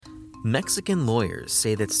Mexican lawyers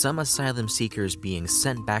say that some asylum seekers being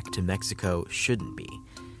sent back to Mexico shouldn't be.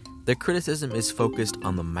 The criticism is focused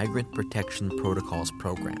on the Migrant Protection Protocols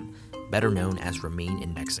program, better known as Remain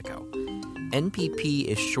in Mexico. NPP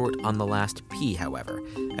is short on the last P, however,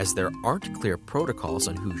 as there aren't clear protocols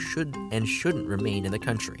on who should and shouldn't remain in the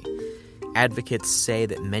country. Advocates say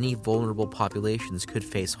that many vulnerable populations could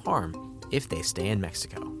face harm if they stay in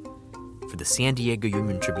Mexico. For the San Diego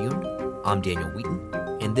Union Tribune, I'm Daniel Wheaton,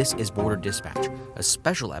 and this is Border Dispatch, a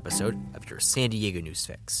special episode of your San Diego News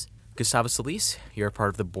Fix. Gustavo Solis, you're a part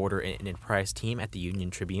of the Border and Enterprise team at the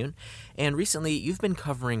Union Tribune, and recently you've been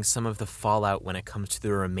covering some of the fallout when it comes to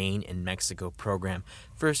the Remain in Mexico program.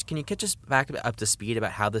 First, can you catch us back up to speed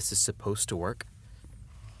about how this is supposed to work?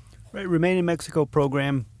 Right, Remain in Mexico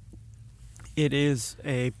program, it is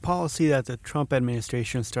a policy that the Trump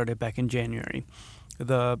administration started back in January.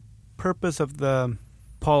 The purpose of the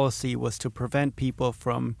policy was to prevent people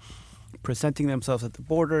from presenting themselves at the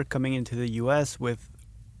border, coming into the U.S. with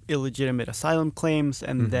illegitimate asylum claims,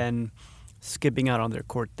 and then skipping out on their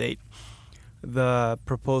court date. The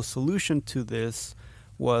proposed solution to this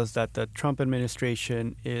was that the Trump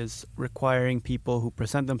administration is requiring people who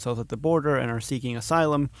present themselves at the border and are seeking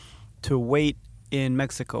asylum to wait in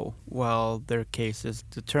Mexico while their case is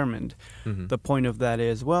determined. The point of that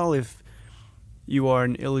is, well, if you are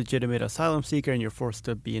an illegitimate asylum seeker and you're forced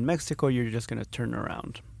to be in Mexico, you're just going to turn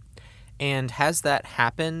around. And has that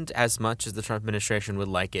happened as much as the Trump administration would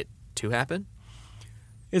like it to happen?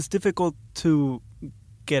 It's difficult to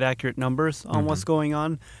get accurate numbers on what's going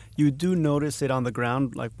on. You do notice it on the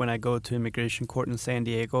ground. Like when I go to immigration court in San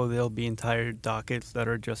Diego, there'll be entire dockets that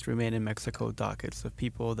are just Remain in Mexico dockets of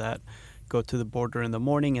people that go to the border in the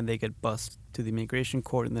morning and they get bused to the immigration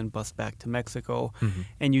court and then bused back to Mexico.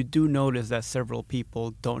 And you do notice that several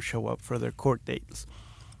people don't show up for their court dates.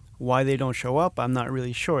 Why they don't show up, I'm not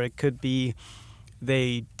really sure. It could be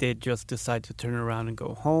they did just decide to turn around and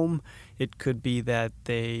go home. It could be that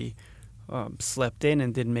they slept in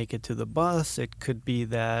and didn't make it to the bus. It could be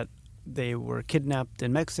that they were kidnapped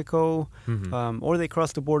in Mexico, or they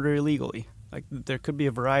crossed the border illegally. Like there could be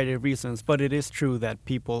a variety of reasons, but it is true that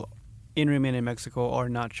people in Remain in Mexico are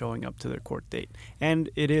not showing up to their court date. And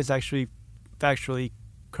it is actually factually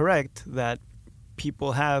correct that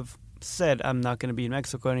people have said, I'm not going to be in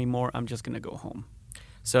Mexico anymore, I'm just going to go home.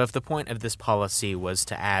 So if the point of this policy was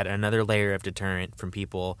to add another layer of deterrent from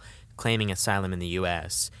people claiming asylum in the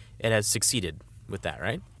U.S., it has succeeded with that,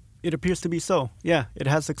 right? It appears to be so. Yeah, it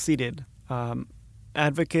has succeeded.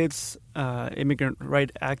 Advocates, immigrant right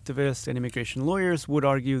activists, and immigration lawyers would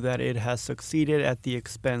argue that it has succeeded at the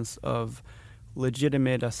expense of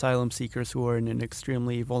legitimate asylum seekers who are in an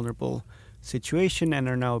extremely vulnerable situation and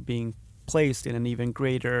are now being placed in an even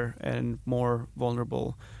greater and more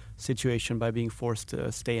vulnerable situation by being forced to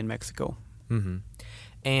stay in Mexico.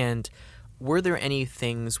 And were there any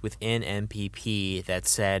things within MPP that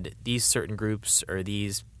said these certain groups or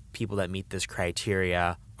these people that meet this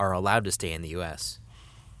criteria are allowed to stay in the U.S.?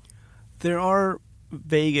 There are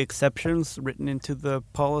vague exceptions written into the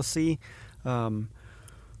policy,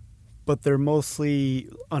 but they're mostly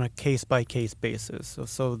on a case-by-case basis.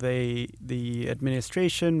 So the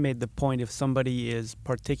administration made the point if somebody is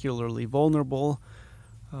particularly vulnerable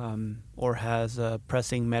or has a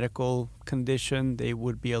pressing medical condition, they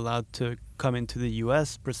would be allowed to come into the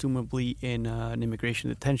U.S., presumably in an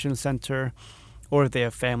immigration detention center, or if they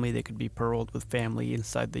have family, they could be paroled with family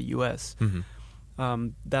inside the U.S.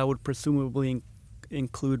 That would presumably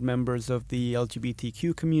include members of the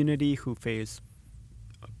LGBTQ community who face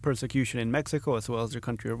persecution in Mexico as well as their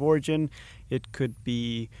country of origin. It could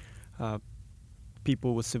be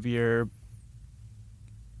people with severe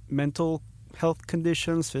mental health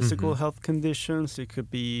conditions, physical health conditions. It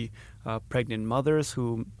could be pregnant mothers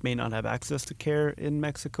who may not have access to care in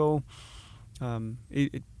Mexico.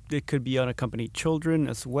 It could be unaccompanied children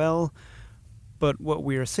as well. But what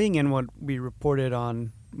we are seeing and what we reported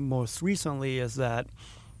on most recently is that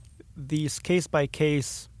these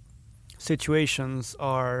case-by-case situations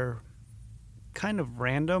are kind of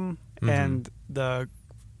random, and the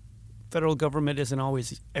federal government isn't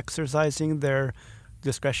always exercising their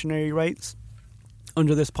discretionary rights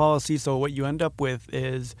under this policy. So what you end up with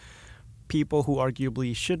is people who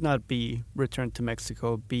arguably should not be returned to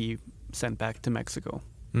Mexico be sent back to Mexico.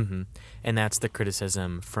 And that's the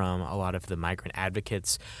criticism from a lot of the migrant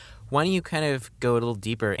advocates. Why don't you kind of go a little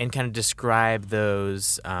deeper and kind of describe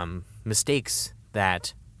those mistakes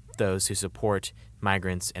that those who support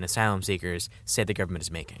migrants and asylum seekers say the government is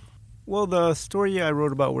making? Well, the story I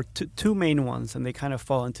wrote about were two main ones, and they kind of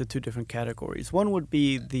fall into two different categories. One would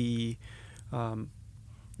be the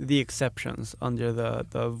the exceptions under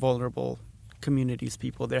the vulnerable communities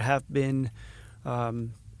people. There have been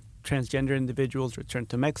transgender individuals returned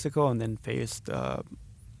to Mexico and then faced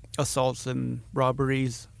assaults and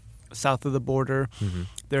robberies south of the border. Mm-hmm.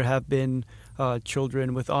 There have been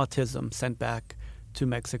children with autism sent back to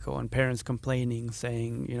Mexico and parents complaining,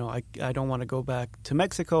 saying, I don't want to go back to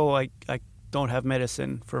Mexico. I don't have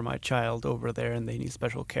medicine for my child over there and they need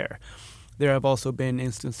special care. There have also been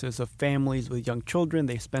instances of families with young children.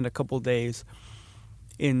 They spend a couple days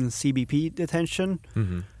in CBP detention,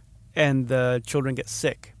 Mm-hmm. and the children get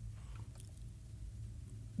sick.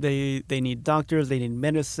 They need doctors, they need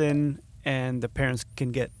medicine, and the parents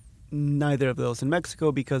can get neither of those in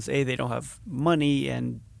Mexico because A, they don't have money,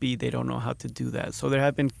 and B, they don't know how to do that. So there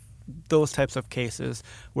have been those types of cases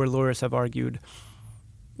where lawyers have argued,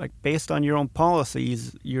 like, based on your own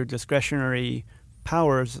policies, your discretionary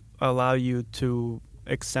powers allow you to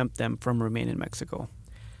exempt them from remain in Mexico.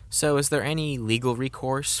 So is there any legal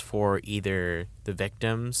recourse for either the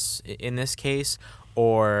victims in this case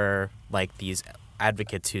or like these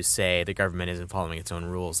advocates who say the government isn't following its own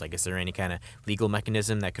rules? Like, is there any kind of legal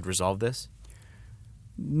mechanism that could resolve this?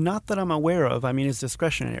 Not that I'm aware of. I mean, it's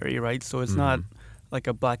discretionary, right? So it's not Mm-hmm. like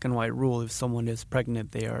a black and white rule. If someone is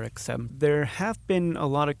pregnant, they are exempt. There have been a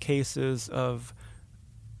lot of cases of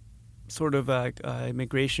sort of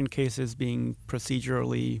immigration cases being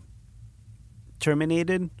procedurally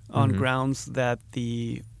terminated on Mhm. grounds that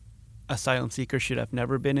the asylum seeker should have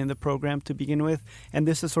never been in the program to begin with. And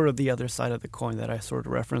this is sort of the other side of the coin that I sort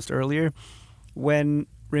of referenced earlier. When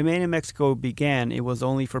Remain in Mexico began, it was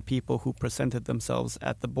only for people who presented themselves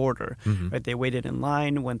at the border. Mhm. Right? They waited in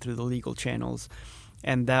line, went through the legal channels,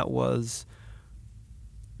 and that was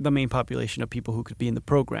the main population of people who could be in the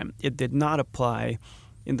program. It did not apply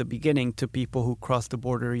in the beginning to people who crossed the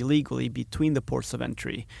border illegally between the ports of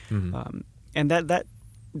entry. Mhm. And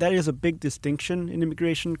that is a big distinction in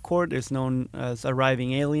immigration court. It's known as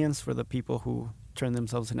arriving aliens for the people who turn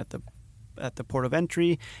themselves in at the port of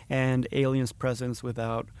entry, and aliens presence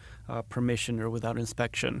without permission or without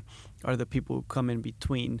inspection are the people who come in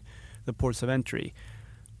between the ports of entry.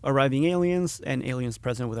 Arriving aliens and aliens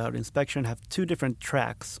present without inspection have two different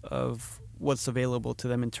tracks of what's available to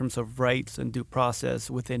them in terms of rights and due process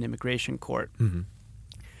within immigration court. Mhm.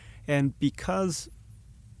 And because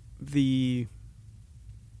the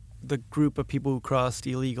group of people who crossed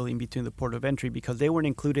illegally in between the port of entry, because they weren't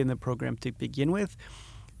included in the program to begin with,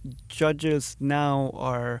 judges now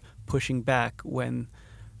are pushing back when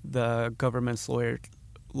the government's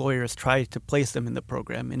lawyers try to place them in the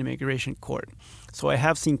program in immigration court. So I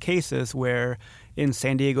have seen cases where in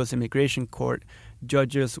San Diego's immigration court,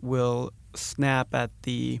 judges will snap at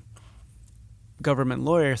the government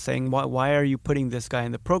lawyer saying, why are you putting this guy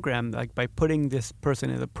in the program? Like, by putting this person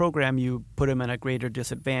in the program, you put him at a greater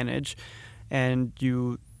disadvantage, and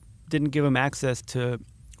you didn't give him access to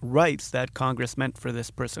rights that Congress meant for this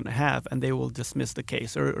person to have, and they will dismiss the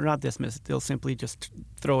case, or not dismiss it, they'll simply just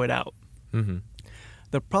throw it out. Mhm.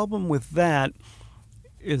 The problem with that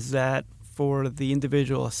is that for the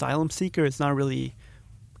individual asylum seeker, it's not really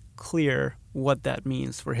clear what that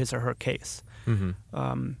means for his or her case.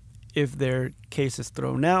 Mhm. If their case is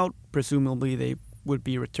thrown out, presumably they would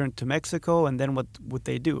be returned to Mexico, and then what would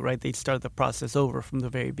they do, right? They'd start the process over from the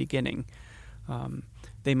very beginning.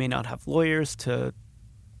 They may not have lawyers to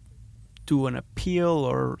do an appeal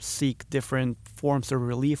or seek different forms of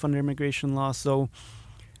relief under immigration law. So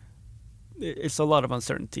it's a lot of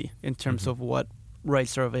uncertainty in terms of what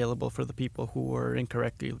rights are available for the people who were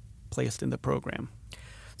incorrectly placed in the program.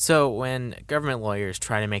 So when government lawyers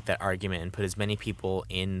try to make that argument and put as many people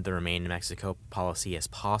in the Remain in Mexico policy as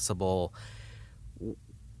possible,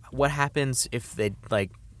 what happens if they,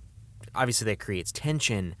 like, obviously that creates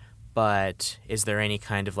tension, but is there any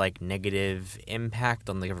kind of, like, negative impact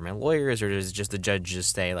on the government lawyers, or does just the judge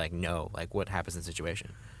just say, like, no? Like, what happens in the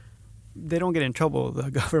situation? They don't get in trouble, the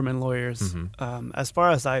government lawyers. As far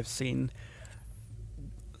as I've seen,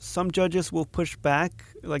 some judges will push back.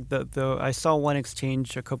 Like I saw one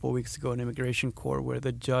exchange a couple of weeks ago in immigration court where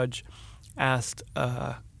the judge asked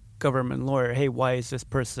a government lawyer, hey, why is this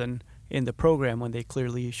person in the program when they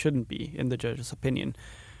clearly shouldn't be, in the judge's opinion?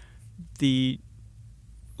 The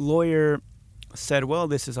lawyer said, well,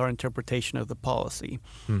 this is our interpretation of the policy.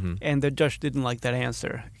 Mm-hmm. And the judge didn't like that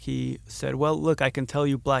answer. He said, well, look, I can tell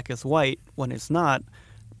you black is white when it's not,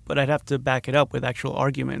 but I'd have to back it up with actual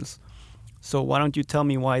arguments. So why don't you tell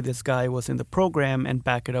me why this guy was in the program and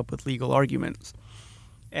back it up with legal arguments?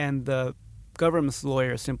 And the government's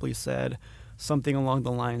lawyer simply said something along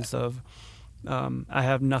the lines of, I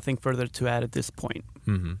have nothing further to add at this point.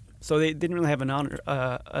 Mm-hmm. So they didn't really have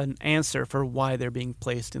an answer for why they're being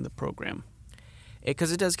placed in the program.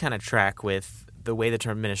 Because it does kind of track with the way the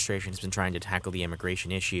Trump administration has been trying to tackle the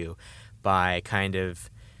immigration issue by kind of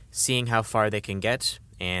seeing how far they can get,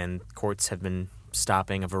 and courts have been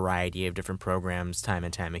stopping a variety of different programs time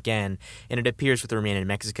and time again. And it appears with Remain in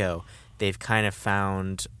Mexico, they've kind of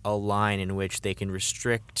found a line in which they can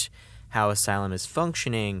restrict how asylum is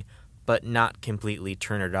functioning, but not completely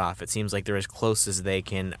turn it off. It seems like they're as close as they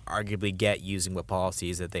can arguably get using what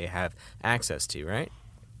policies that they have access to, right?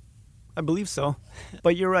 I believe so.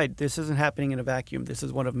 But you're right. This isn't happening in a vacuum. This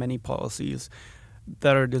is one of many policies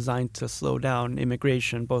that are designed to slow down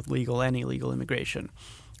immigration, both legal and illegal immigration.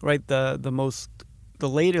 Right? The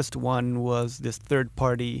latest one was this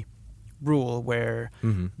third-party rule where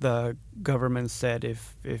the government said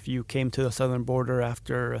if you came to the southern border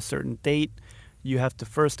after a certain date, you have to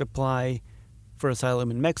first apply for asylum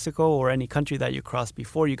in Mexico or any country that you crossed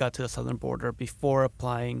before you got to the southern border, before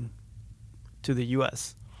applying to the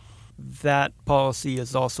U.S. That policy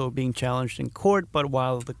is also being challenged in court, but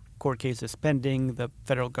while the court case is pending, the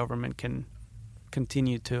federal government can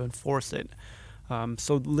continue to enforce it.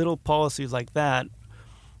 So little policies like that,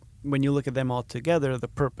 when you look at them all together, the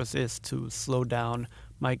purpose is to slow down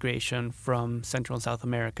migration from Central and South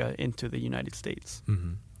America into the United States.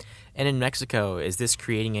 Mm-hmm. And in Mexico, is this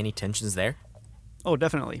creating any tensions there? Oh,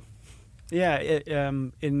 definitely. Yeah,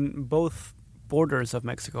 in both borders of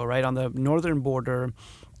Mexico, right? On the northern border,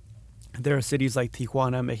 there are cities like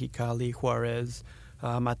Tijuana, Mexicali, Juarez,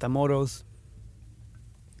 Matamoros,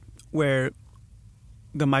 where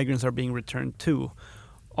the migrants are being returned to.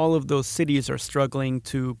 All of those cities are struggling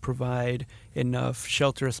to provide enough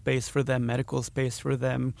shelter space for them, medical space for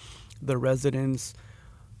them. The residents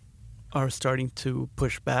are starting to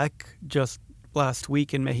push back. Just last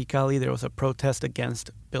week in Mexicali, there was a protest against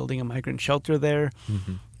building a migrant shelter there.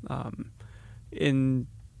 Mm-hmm. In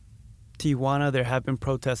Tijuana, there have been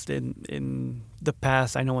protests in the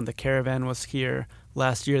past. I know when the caravan was here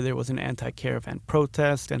last year, there was an anti-caravan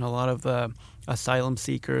protest, and a lot of the asylum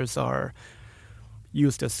seekers are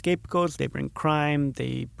used as scapegoats. They bring crime,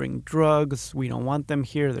 they bring drugs. We don't want them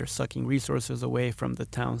here. They're sucking resources away from the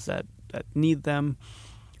towns that need them.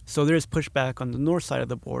 So there's pushback on the north side of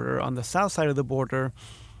the border. On the south side of the border,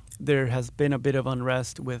 there has been a bit of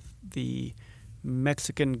unrest with the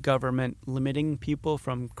Mexican government limiting people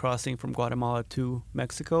from crossing from Guatemala to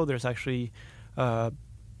Mexico. There's actually a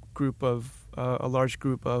large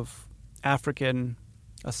group of African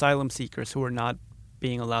asylum seekers who are not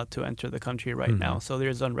being allowed to enter the country right now. So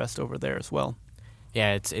there's unrest over there as well.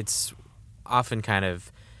 Yeah, it's often kind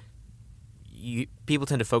of people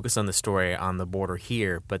tend to focus on the story on the border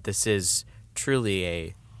here, but this is truly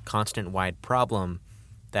a continent-wide problem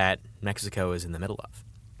that Mexico is in the middle of.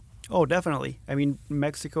 Oh, definitely. I mean,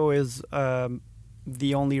 Mexico is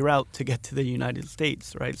the only route to get to the United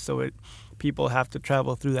States, right? So people have to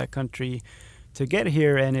travel through that country to get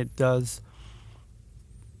here, and it does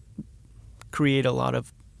create a lot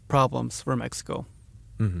of problems for Mexico.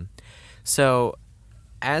 Mm-hmm. So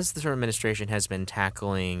as the Trump administration has been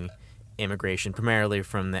tackling immigration, primarily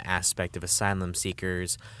from the aspect of asylum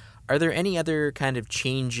seekers, are there any other kind of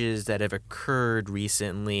changes that have occurred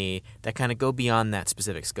recently that kind of go beyond that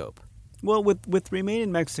specific scope? Well, with Remain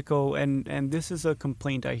in Mexico, and this is a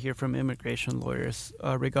complaint I hear from immigration lawyers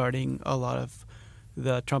regarding a lot of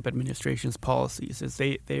the Trump administration's policies, is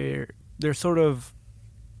they're sort of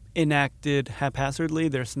enacted haphazardly.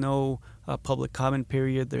 There's no public comment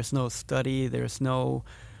period. There's no study. There's no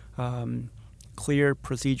clear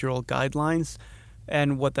procedural guidelines.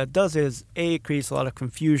 And what that does is, A, it creates a lot of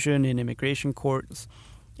confusion in immigration courts,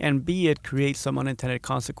 and B, it creates some unintended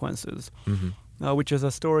consequences, which is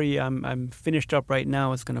a story I'm finished up right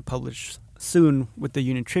now. It's going to publish soon with the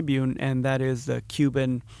Union Tribune, and that is the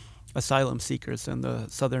Cuban asylum seekers in the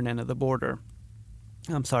southern end of the border.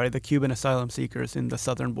 The Cuban asylum seekers in the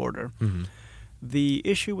southern border. Mm-hmm. The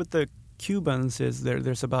issue with the Cubans is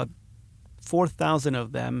there's about 4,000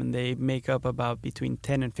 of them, and they make up about between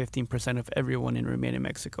 10 and 15% of everyone in Remain in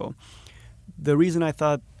Mexico. The reason I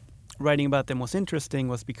thought writing about them was interesting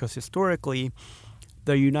was because historically,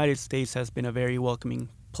 the United States has been a very welcoming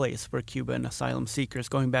place for Cuban asylum seekers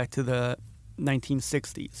going back to the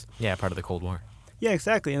 1960s. Yeah, part of the Cold War. Yeah,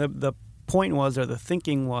 exactly. And the point was, or the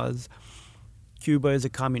thinking was, Cuba is a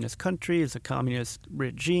communist country, it's a communist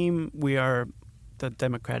regime. We are the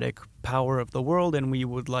democratic power of the world, and we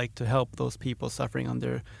would like to help those people suffering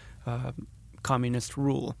under communist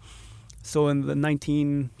rule. So in the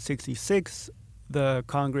 1966, the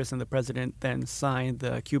Congress and the president then signed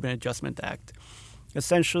the Cuban Adjustment Act.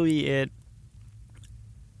 Essentially, it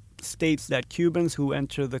states that Cubans who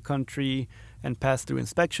enter the country and pass through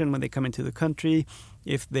inspection when they come into the country,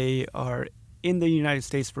 if they are in the United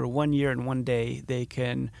States for 1 year and 1 day, they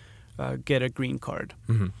can get a green card.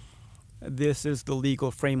 Mm-hmm. This is the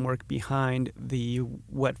legal framework behind the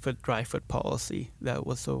wet foot, dry foot policy that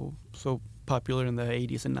was so popular in the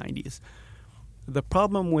 80s and 90s. The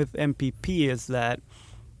problem with MPP is that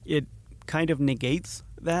it kind of negates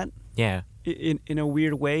that. Yeah. In a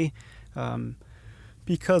weird way.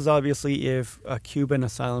 Because obviously if a Cuban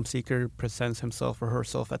asylum seeker presents himself or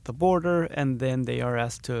herself at the border and then they are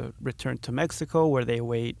asked to return to Mexico where they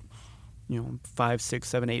wait 5, 6,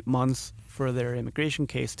 7, 8 months for their immigration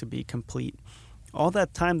case to be complete, all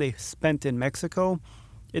that time they spent in Mexico,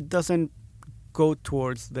 it doesn't go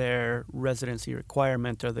towards their residency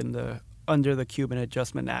requirement or under the Cuban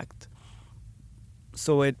Adjustment Act.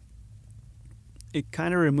 So it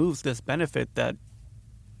kind of removes this benefit that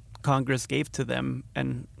Congress gave to them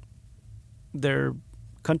and their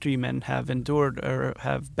countrymen have endured or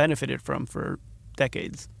have benefited from for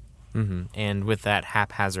decades. Mm-hmm. And with that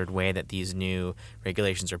haphazard way that these new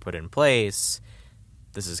regulations are put in place,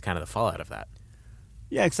 this is kind of the fallout of that.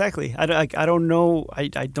 Yeah, exactly. I don't know. I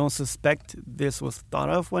don't suspect this was thought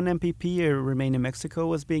of when MPP or Remain in Mexico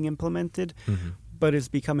was being implemented, but it's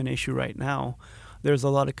become an issue right now. There's a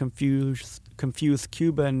lot of confused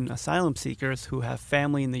Cuban asylum seekers who have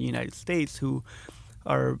family in the United States who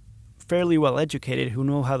are fairly well educated, who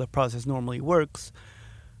know how the process normally works,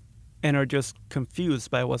 and are just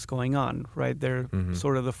confused by what's going on, right? They're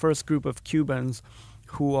sort of the first group of Cubans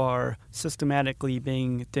who are systematically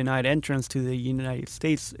being denied entrance to the United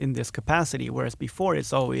States in this capacity, whereas before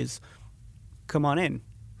it's always, come on in,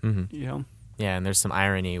 Yeah, and there's some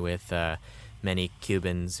irony with many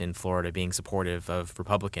Cubans in Florida being supportive of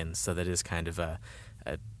Republicans, so that is kind of a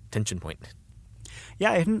tension point.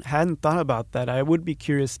 Yeah, I hadn't thought about that. I would be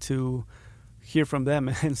curious to hear from them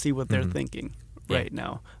and see what they're thinking right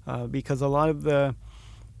now, because a lot of the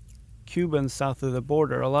Cubans south of the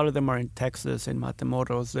border, a lot of them are in Texas, in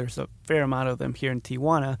Matamoros. There's a fair amount of them here in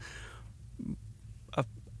Tijuana.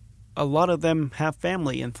 A lot of them have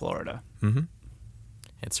family in Florida. Mm-hmm.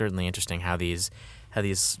 It's certainly interesting how these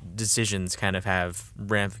decisions kind of have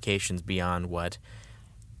ramifications beyond what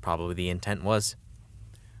probably the intent was.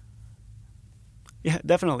 Yeah,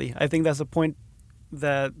 definitely. I think that's a point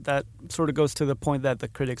that sort of goes to the point that the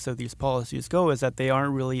critics of these policies go, is that they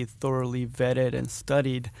aren't really thoroughly vetted and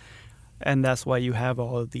studied, and that's why you have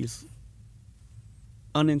all of these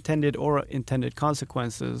unintended or intended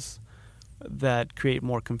consequences that create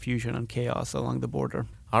more confusion and chaos along the border.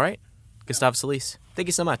 All right. Gustave Solis, thank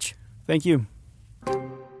you so much. Thank you.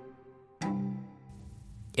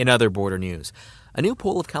 In other border news, a new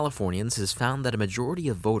poll of Californians has found that a majority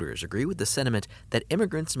of voters agree with the sentiment that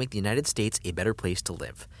immigrants make the United States a better place to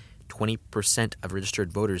live. 20% of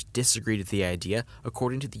registered voters disagreed with the idea,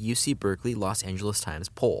 according to the UC Berkeley Los Angeles Times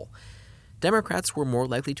poll. Democrats were more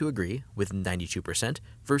likely to agree, with 92%,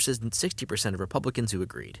 versus 60% of Republicans who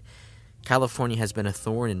agreed. California has been a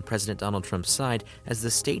thorn in President Donald Trump's side as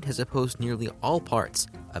the state has opposed nearly all parts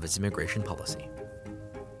of its immigration policy.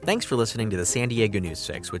 Thanks for listening to the San Diego News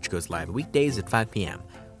Fix, which goes live weekdays at 5 p.m.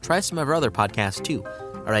 Try some of our other podcasts, too.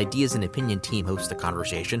 Our Ideas and Opinion team hosts The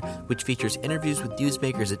Conversation, which features interviews with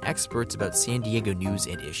newsmakers and experts about San Diego news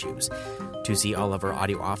and issues. To see all of our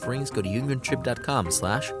audio offerings, go to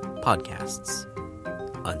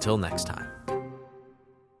uniontrib.com/podcasts. Until next time.